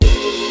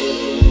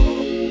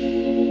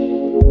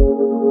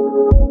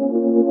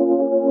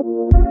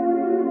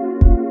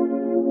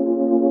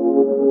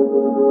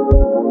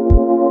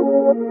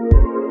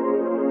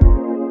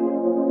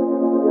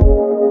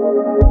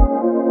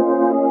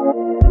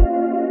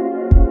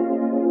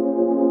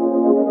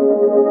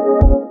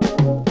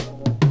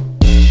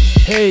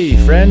Hey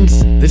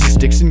friends, this is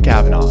Dixon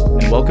Kavanaugh,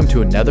 and welcome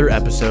to another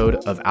episode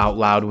of Out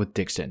Loud with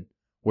Dixon,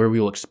 where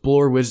we will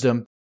explore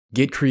wisdom,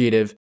 get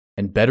creative,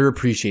 and better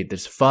appreciate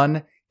this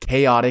fun,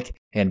 chaotic,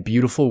 and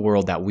beautiful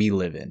world that we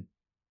live in.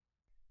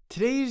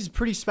 Today's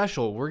pretty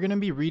special. We're going to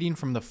be reading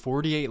from the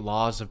 48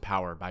 Laws of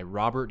Power by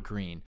Robert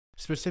Greene,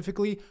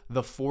 specifically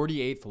the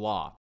 48th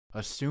Law,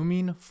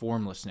 Assuming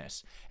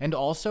Formlessness. And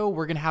also,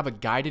 we're going to have a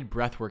guided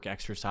breathwork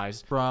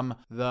exercise from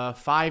the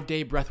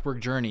 5-day breathwork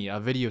journey, a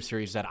video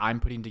series that I'm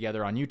putting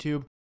together on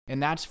YouTube.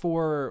 And that's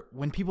for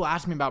when people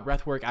ask me about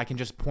breathwork, I can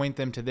just point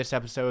them to this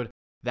episode,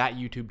 that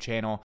YouTube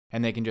channel,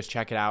 and they can just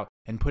check it out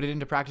and put it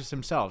into practice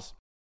themselves.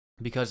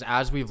 Because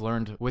as we've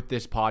learned with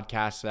this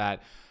podcast,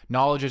 that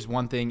knowledge is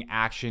one thing,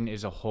 action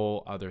is a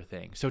whole other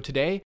thing. So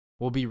today,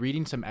 we'll be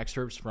reading some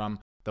excerpts from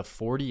the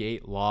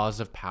 48 Laws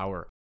of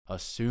Power,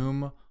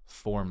 Assume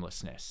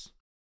Formlessness.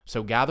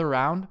 So gather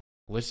around,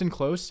 listen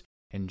close,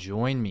 and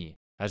join me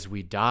as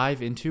we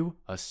dive into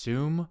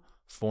Assume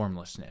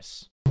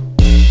Formlessness.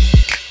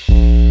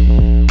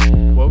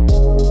 Quote,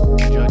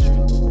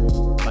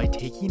 judgment. By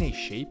taking a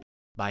shape,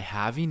 by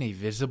having a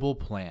visible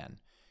plan,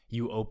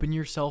 you open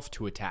yourself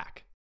to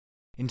attack.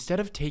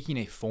 Instead of taking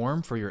a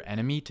form for your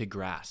enemy to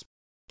grasp,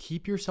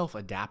 keep yourself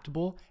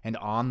adaptable and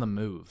on the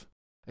move.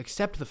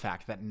 Accept the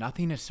fact that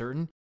nothing is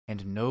certain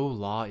and no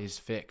law is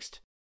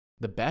fixed.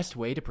 The best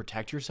way to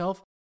protect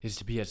yourself is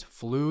to be as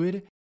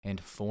fluid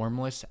and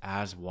formless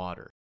as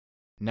water.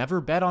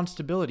 Never bet on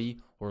stability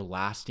or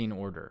lasting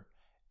order.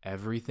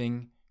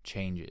 Everything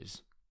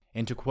changes.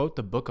 And to quote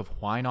the book of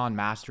Huainan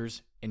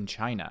Masters in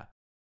China,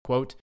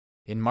 quote,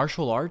 in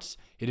martial arts,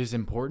 it is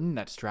important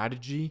that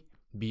strategy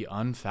be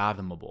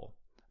unfathomable,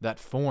 that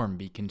form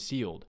be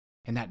concealed,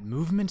 and that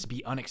movements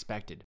be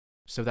unexpected,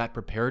 so that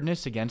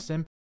preparedness against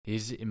them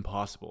is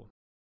impossible.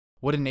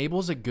 What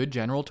enables a good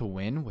general to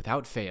win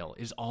without fail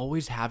is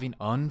always having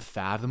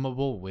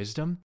unfathomable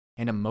wisdom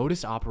and a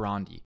modus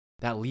operandi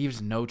that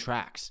leaves no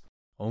tracks.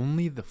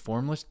 Only the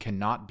formless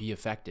cannot be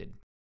affected.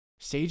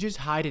 Sages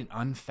hide in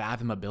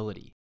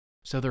unfathomability,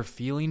 so their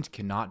feelings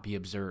cannot be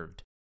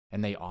observed,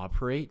 and they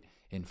operate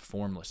in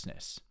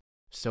formlessness,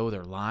 so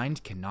their lines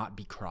cannot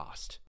be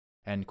crossed.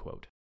 End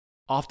quote.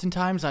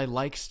 Oftentimes, I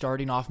like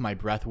starting off my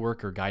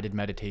breathwork or guided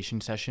meditation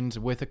sessions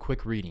with a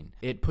quick reading.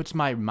 It puts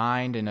my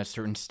mind in a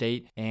certain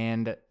state,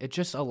 and it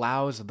just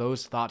allows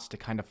those thoughts to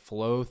kind of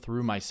flow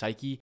through my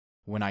psyche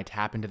when I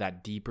tap into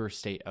that deeper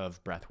state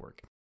of breathwork.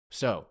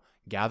 So,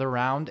 gather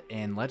around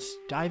and let's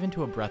dive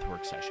into a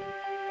breathwork session.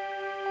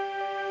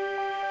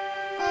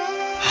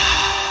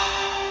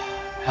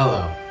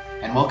 Hello,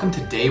 and welcome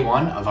to day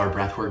 1 of our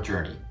breathwork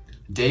journey.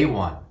 Day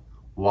 1,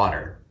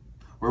 water,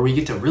 where we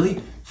get to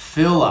really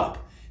fill up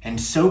and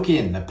soak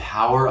in the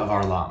power of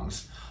our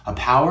lungs, a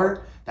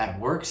power that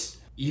works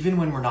even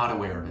when we're not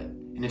aware of it,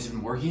 and it's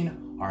been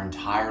working our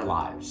entire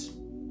lives.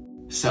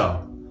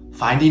 So,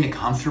 finding a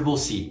comfortable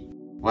seat,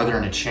 whether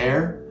in a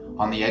chair,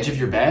 on the edge of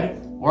your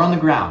bed, or on the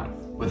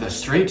ground, with a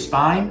straight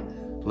spine,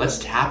 let's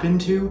tap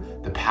into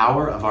the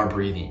power of our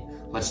breathing.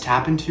 Let's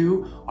tap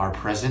into our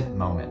present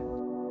moment.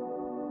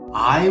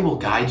 I will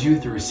guide you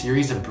through a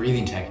series of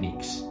breathing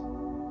techniques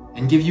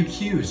and give you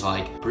cues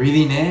like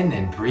breathing in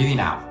and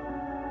breathing out.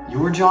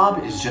 Your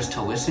job is just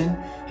to listen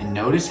and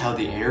notice how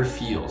the air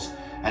feels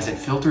as it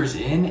filters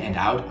in and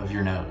out of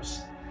your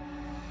nose.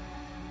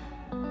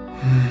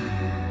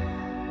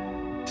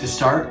 To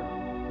start,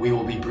 we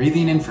will be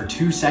breathing in for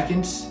 2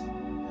 seconds,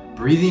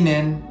 breathing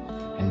in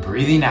and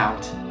breathing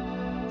out,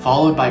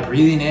 followed by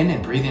breathing in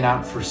and breathing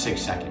out for 6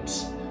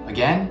 seconds.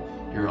 Again,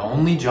 your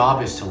only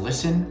job is to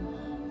listen,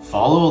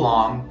 follow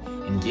along,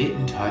 and get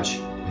in touch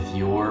with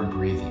your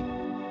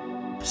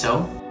breathing.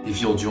 So,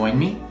 if you'll join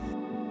me,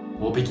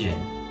 we'll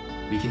begin.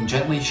 We can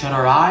gently shut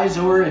our eyes,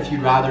 or if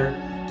you'd rather,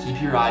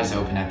 keep your eyes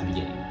open at the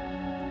beginning.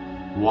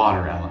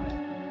 Water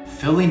element,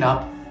 filling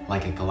up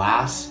like a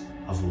glass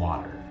of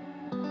water.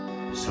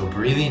 So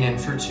breathing in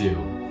for 2,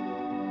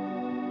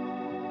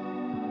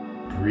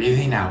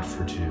 breathing out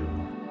for 2,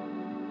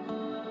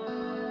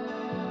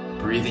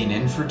 breathing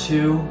in for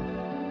 2,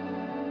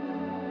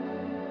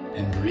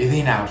 and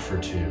breathing out for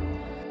 2,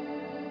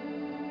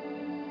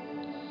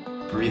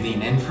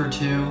 breathing in for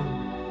 2,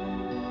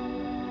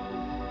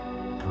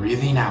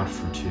 breathing out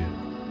for 2.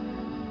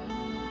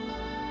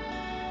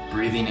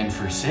 Breathing in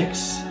for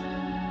 6.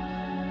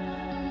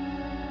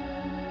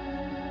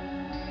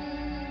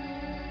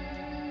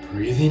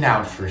 Breathing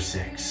out for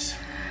 6.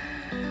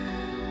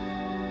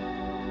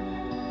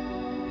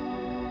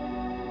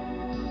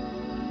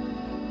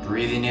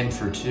 Breathing in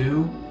for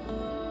 2.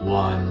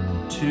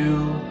 1,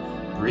 2.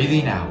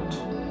 Breathing out.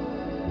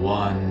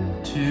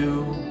 1,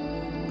 2.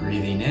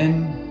 Breathing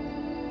in.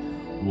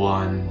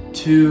 1,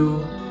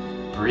 2.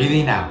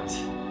 Breathing out.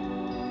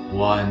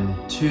 1,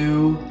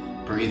 2,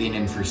 breathing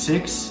in for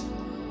 6.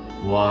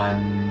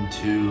 1,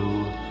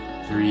 2,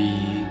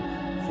 3,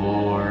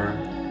 4,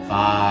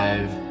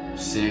 5,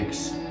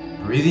 6.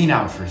 Breathing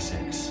out for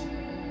 6.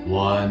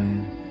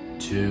 1,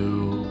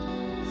 2,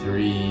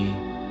 3,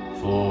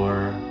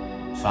 4,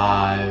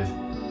 5,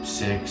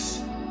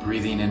 6.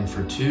 Breathing in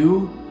for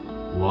 2.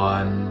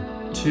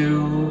 1,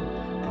 2.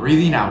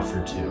 Breathing out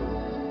for 2.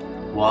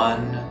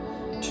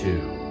 1,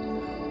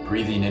 2.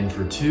 Breathing in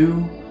for 2.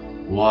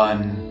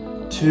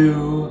 1,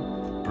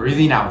 2.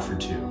 Breathing out for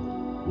 2.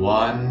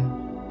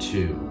 1,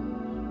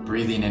 2.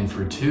 Breathing in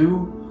for 2.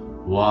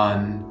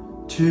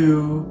 1,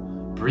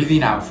 2.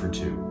 Breathing out for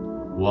 2.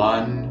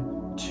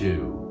 1,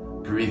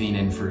 2. Breathing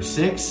in for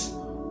 6.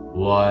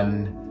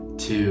 1,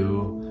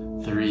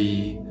 2,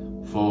 3,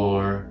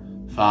 4,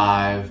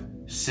 5,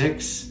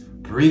 6.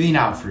 Breathing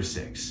out for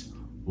 6.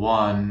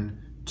 1,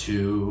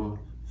 2,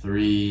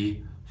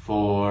 3,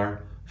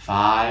 4,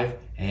 5,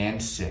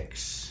 and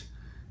 6.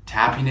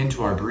 Tapping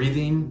into our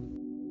breathing,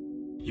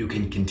 you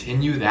can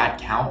continue that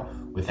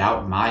count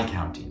without my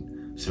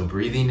counting. So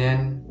breathing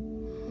in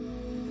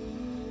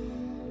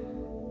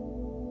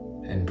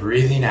and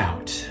breathing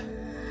out.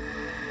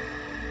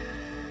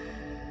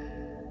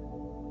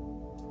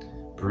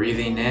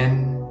 Breathing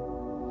in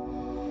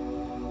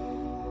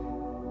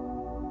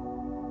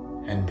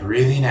and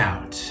breathing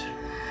out.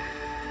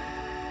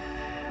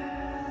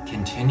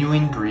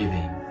 Continuing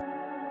breathing,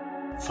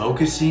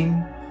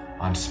 focusing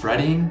on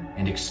spreading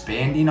and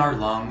expanding our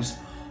lungs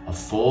a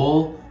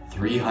full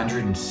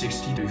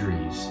 360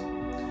 degrees.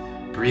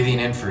 Breathing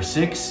in for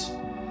 6.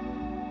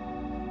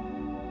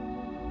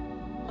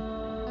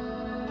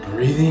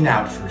 Breathing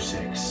out for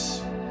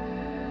 6.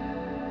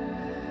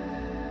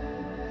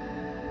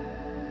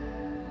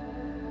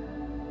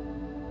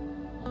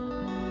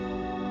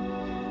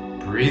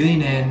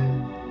 Breathing in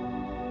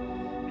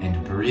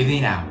and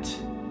breathing out.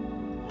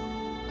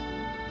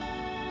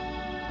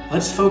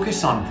 Let's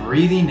focus on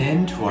breathing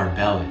into our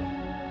belly,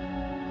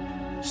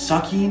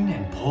 sucking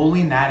and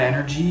pulling that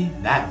energy,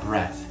 that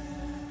breath,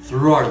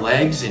 through our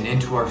legs and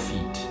into our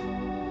feet.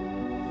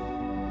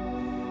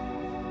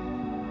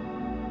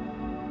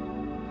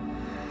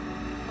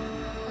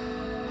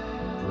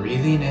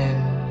 Breathing in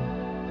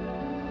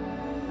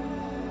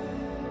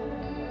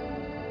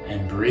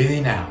and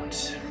breathing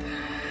out.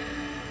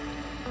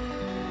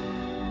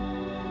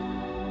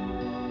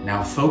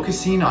 Now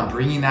focusing on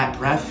bringing that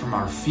breath from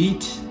our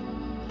feet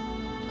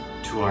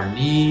to our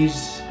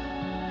knees,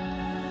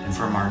 and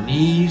from our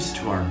knees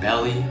to our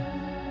belly.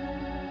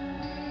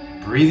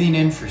 Breathing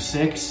in for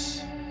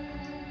 6.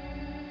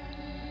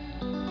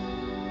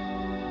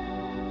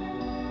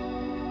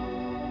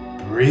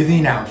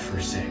 Breathing out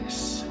for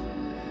 6.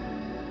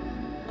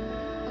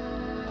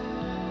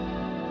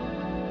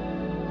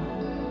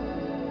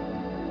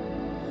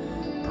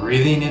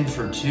 Breathing in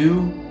for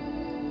 2.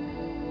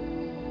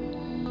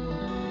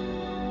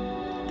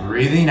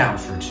 Breathing out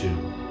for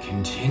 2.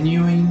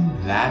 Continuing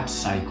that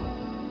cycle.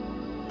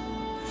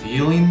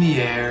 Feeling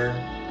the air,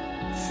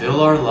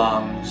 fill our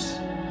lungs,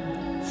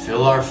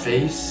 fill our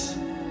face,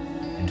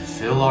 and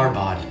fill our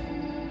body.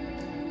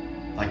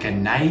 Like a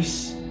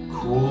nice,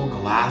 cool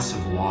glass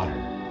of water,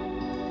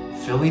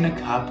 filling a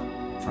cup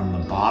from the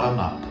bottom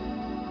up.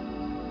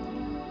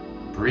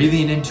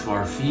 Breathing into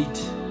our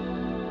feet,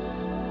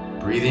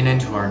 breathing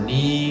into our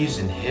knees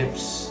and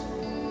hips,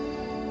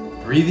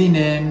 breathing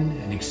in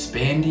and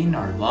expanding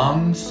our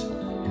lungs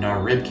and our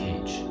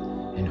ribcage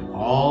in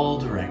all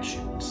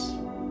directions.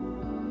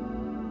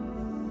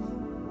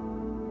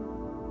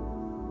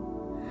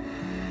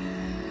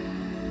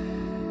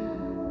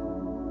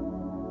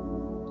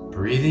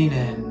 Breathing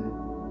in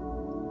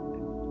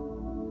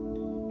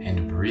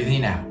and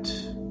breathing out.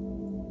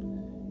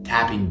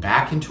 Tapping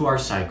back into our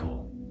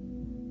cycle.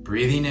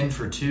 Breathing in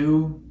for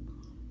 2.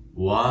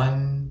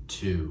 1,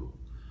 2.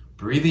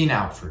 Breathing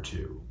out for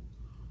 2.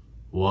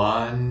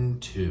 1,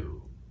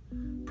 2.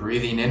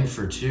 Breathing in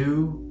for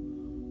 2.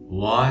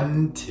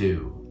 1,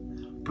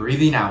 2.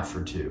 Breathing out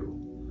for 2.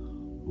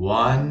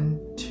 1,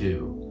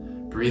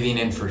 2. Breathing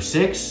in for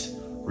 6.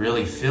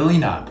 Really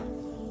filling up.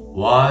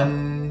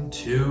 1,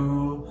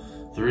 2,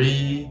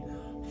 3,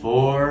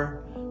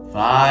 4,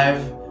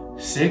 5,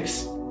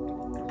 6.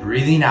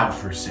 Breathing out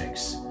for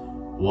 6.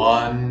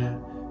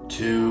 1,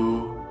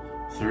 2,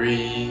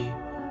 3,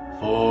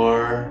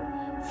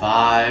 4,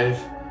 5,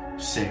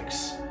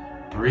 6.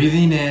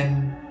 Breathing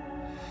in,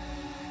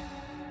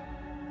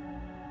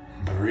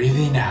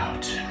 breathing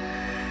out.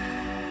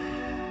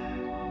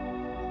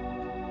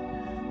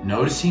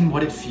 Noticing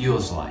what it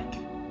feels like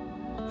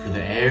for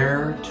the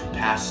air to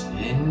pass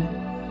in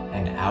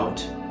and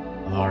out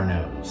of our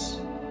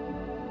nose.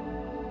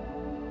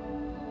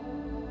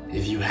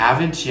 If you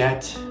haven't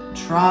yet,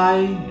 try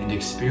and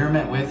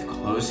experiment with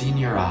closing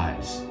your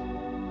eyes.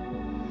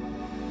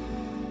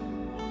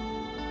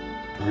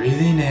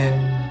 Breathing in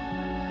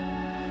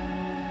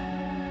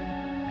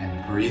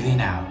and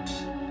breathing out.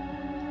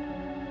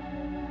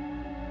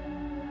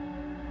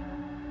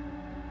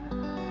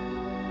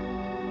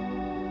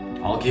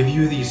 I'll give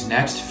you these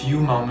next few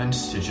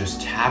moments to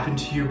just tap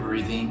into your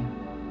breathing,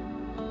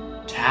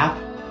 tap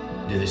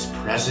into this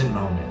present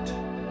moment,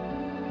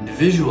 and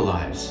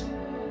visualize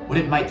what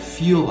it might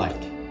feel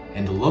like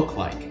and look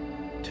like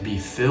to be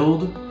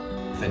filled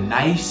with a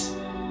nice,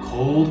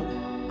 cold,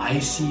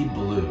 icy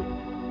blue.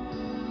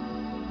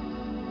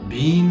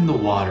 Being the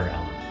water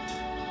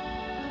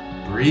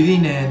element.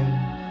 Breathing in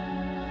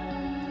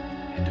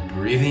and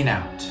breathing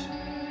out.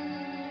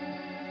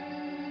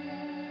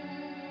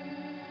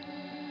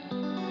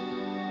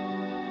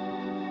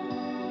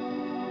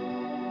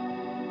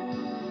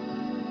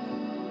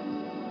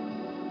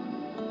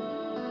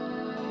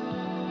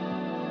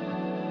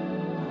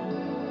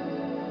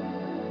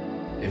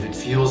 If it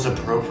feels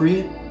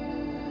appropriate,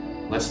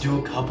 let's do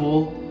a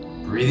couple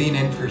breathing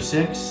in for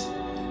 6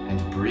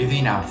 and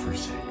breathing out for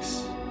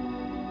 6.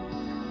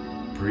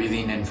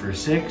 Breathing in for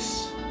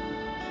 6.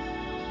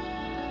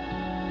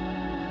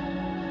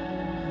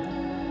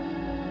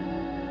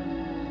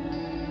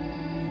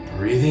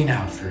 Breathing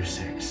out for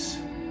 6.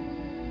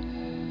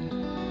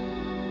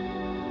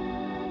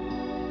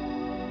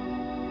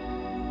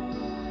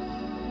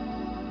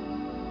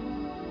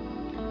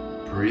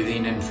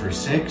 Breathing in for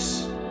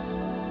 6.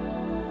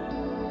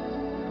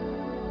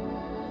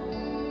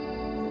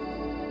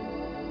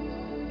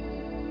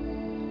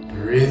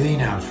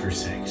 Breathing out for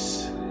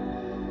 6.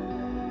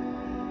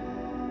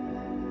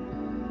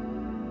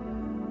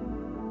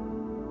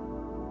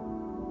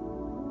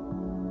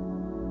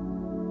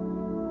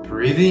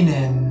 Breathing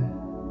in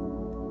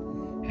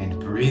and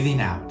breathing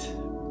out.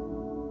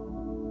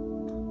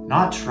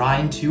 Not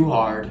trying too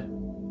hard,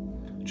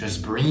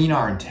 just bringing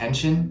our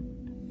intention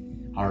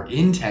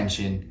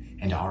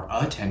and our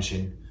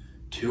attention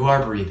to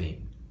our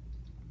breathing.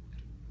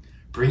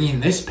 Bringing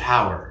this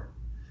power,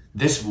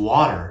 this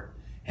water,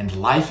 and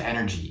life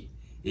energy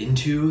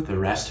into the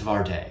rest of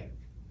our day.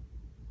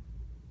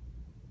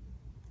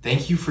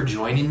 Thank you for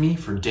joining me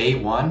for day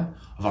 1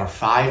 of our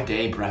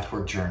 5-day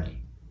breathwork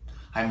journey.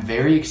 I'm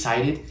very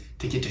excited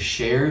to get to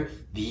share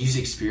these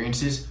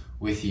experiences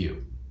with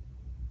you.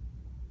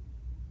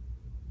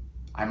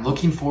 I'm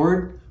looking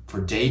forward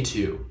for day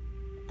 2,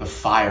 the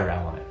fire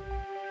element.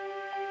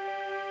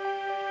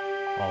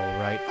 All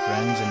right,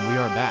 friends, and we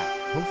are back,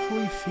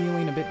 hopefully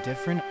feeling a bit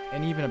different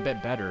and even a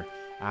bit better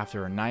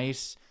after a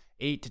nice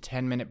 8 to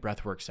 10 minute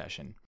breathwork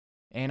session.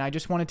 And I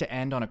just wanted to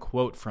end on a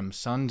quote from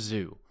Sun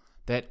Tzu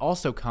that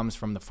also comes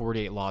from the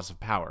 48 Laws of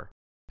Power.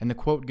 And the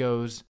quote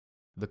goes,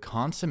 "The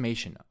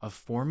consummation of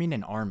forming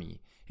an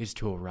army is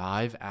to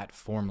arrive at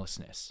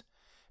formlessness.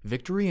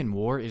 Victory in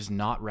war is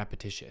not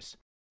repetitious,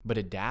 but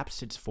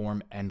adapts its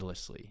form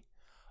endlessly.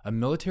 A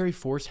military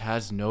force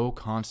has no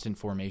constant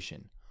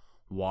formation.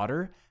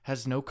 Water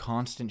has no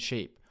constant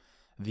shape.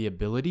 The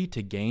ability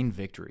to gain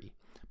victory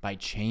by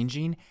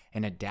changing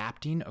and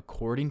adapting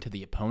according to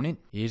the opponent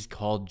is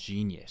called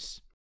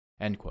genius."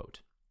 End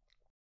quote.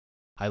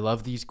 I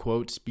love these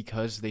quotes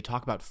because they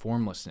talk about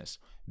formlessness,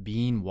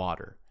 being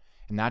water.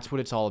 And that's what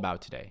it's all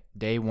about today.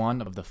 Day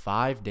 1 of the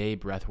 5-day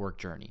breathwork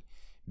journey.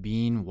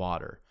 Being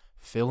water,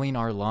 filling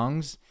our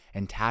lungs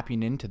and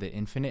tapping into the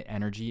infinite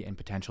energy and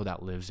potential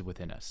that lives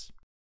within us.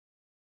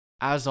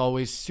 As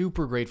always,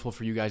 super grateful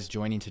for you guys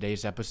joining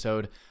today's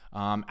episode.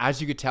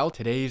 As you could tell,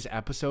 today's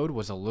episode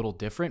was a little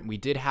different. We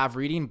did have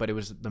reading, but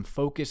the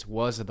focus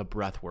was the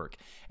breath work.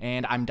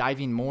 And I'm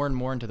diving more and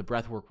more into the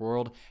breathwork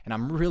world, and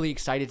I'm really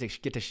excited to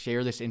get to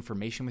share this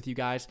information with you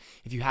guys.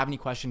 If you have any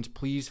questions,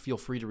 please feel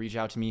free to reach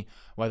out to me,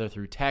 whether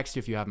through text,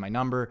 if you have my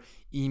number,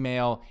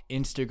 email,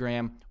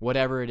 Instagram,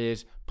 whatever it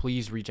is,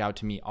 please reach out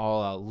to me.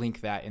 I'll link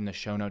that in the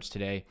show notes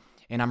today.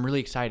 And I'm really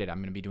excited. I'm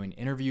going to be doing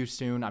interviews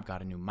soon. I've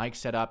got a new mic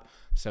set up.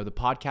 So the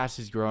podcast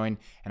is growing,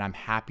 and I'm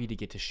happy to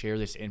get to share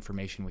this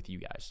information with you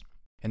guys.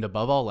 And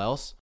above all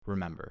else,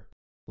 remember,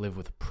 live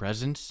with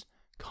presence,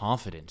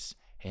 confidence,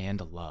 and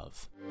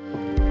love.